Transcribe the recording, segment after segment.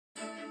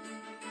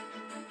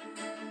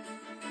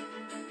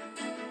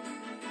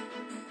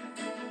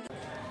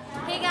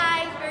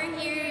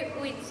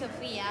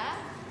Sophia.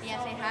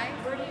 Yeah, say hi.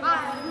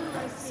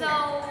 Hi. So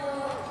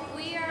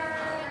we are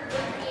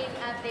looking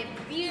at the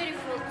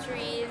beautiful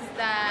trees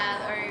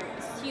that our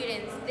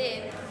students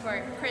did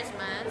for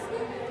Christmas.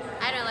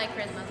 I don't like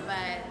Christmas,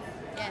 but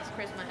yes,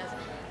 Christmas.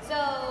 So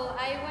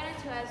I wanted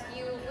to ask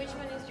you, which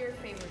one is your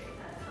favorite?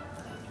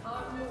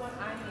 The one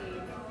I made.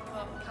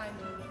 Kind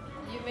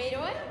of. You made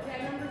one?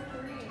 Yeah, number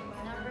 3.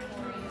 Number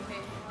 3.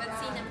 Okay. Let's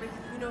see number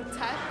 3. You know,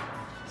 tech?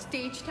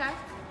 Stage tech?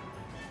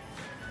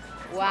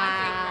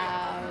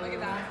 Wow. Look at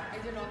that. I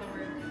did all the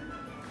work.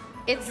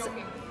 It's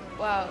joking.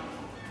 wow,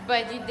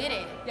 but you did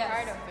it. Yes.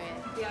 Part of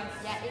it. Yes.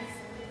 Yeah,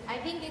 I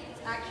think it's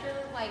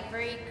actually like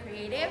very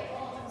creative.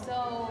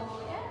 So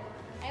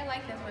yeah, I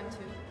like that one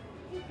too.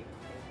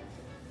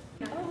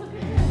 Oh, look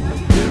at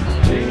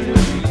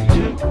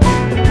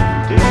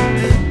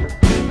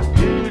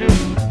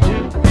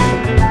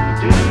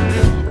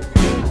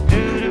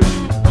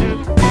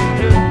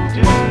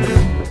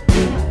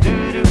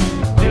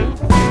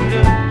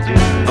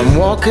I'm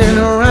walking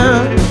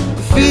around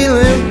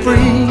feeling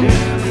free,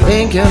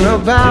 thinking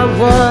about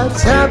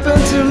what's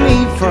happened to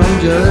me from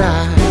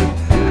July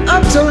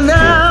up till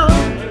now.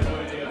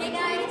 Hey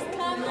guys,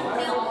 come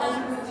and help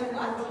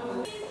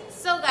us.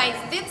 So guys,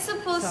 this is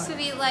supposed to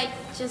be like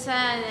just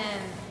a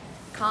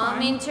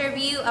calm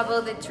interview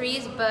about the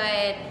trees,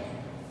 but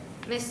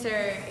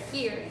Mr.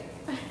 here,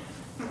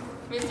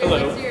 Mr.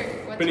 Hello.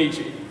 what's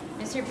Benici.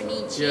 Mr.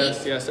 Benici.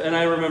 Yes, yes, and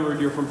I remembered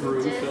you're from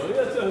Peru, so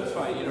that's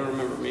fine. You don't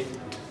remember me.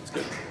 It's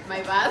good.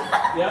 My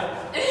bad. Yeah.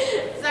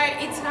 Sorry,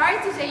 it's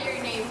hard to say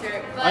your name,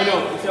 sir. But I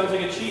know. It sounds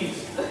like a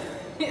cheese.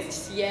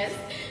 yes.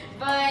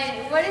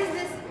 But what is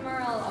this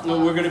mural about?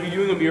 No, we're going to be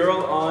doing a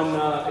mural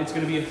on. It's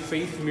going to be a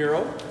faith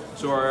mural.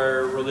 So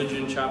our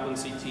religion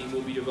chaplaincy team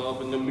will be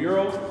developing a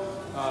mural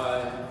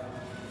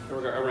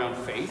around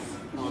faith,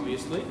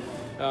 obviously.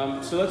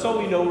 So that's all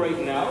we know right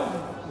now.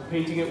 We're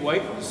painting it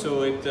white,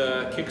 so it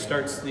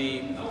kickstarts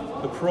the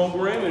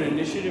program and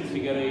initiative to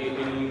get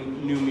a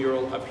new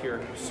mural up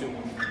here soon.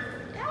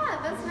 Yeah,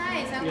 that's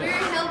nice. And Yeah. we're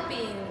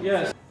helping.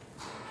 Yes.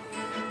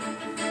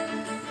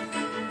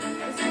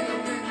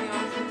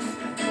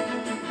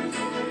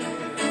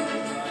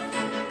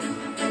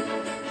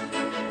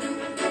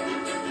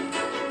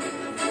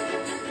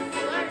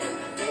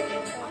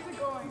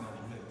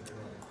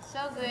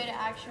 So good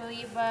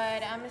actually,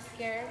 but I'm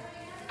scared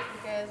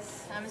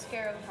because I'm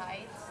scared of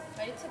heights.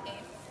 But it's okay.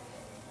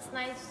 It's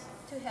nice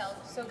to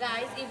help. So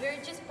guys, if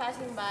you're just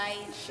passing by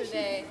to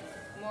the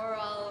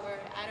mural or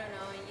I don't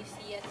know, and you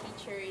see a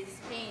teacher is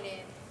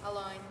painting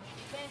alone,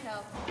 you can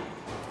help. I don't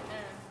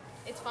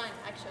know. It's fun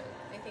actually.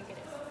 I think it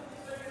is.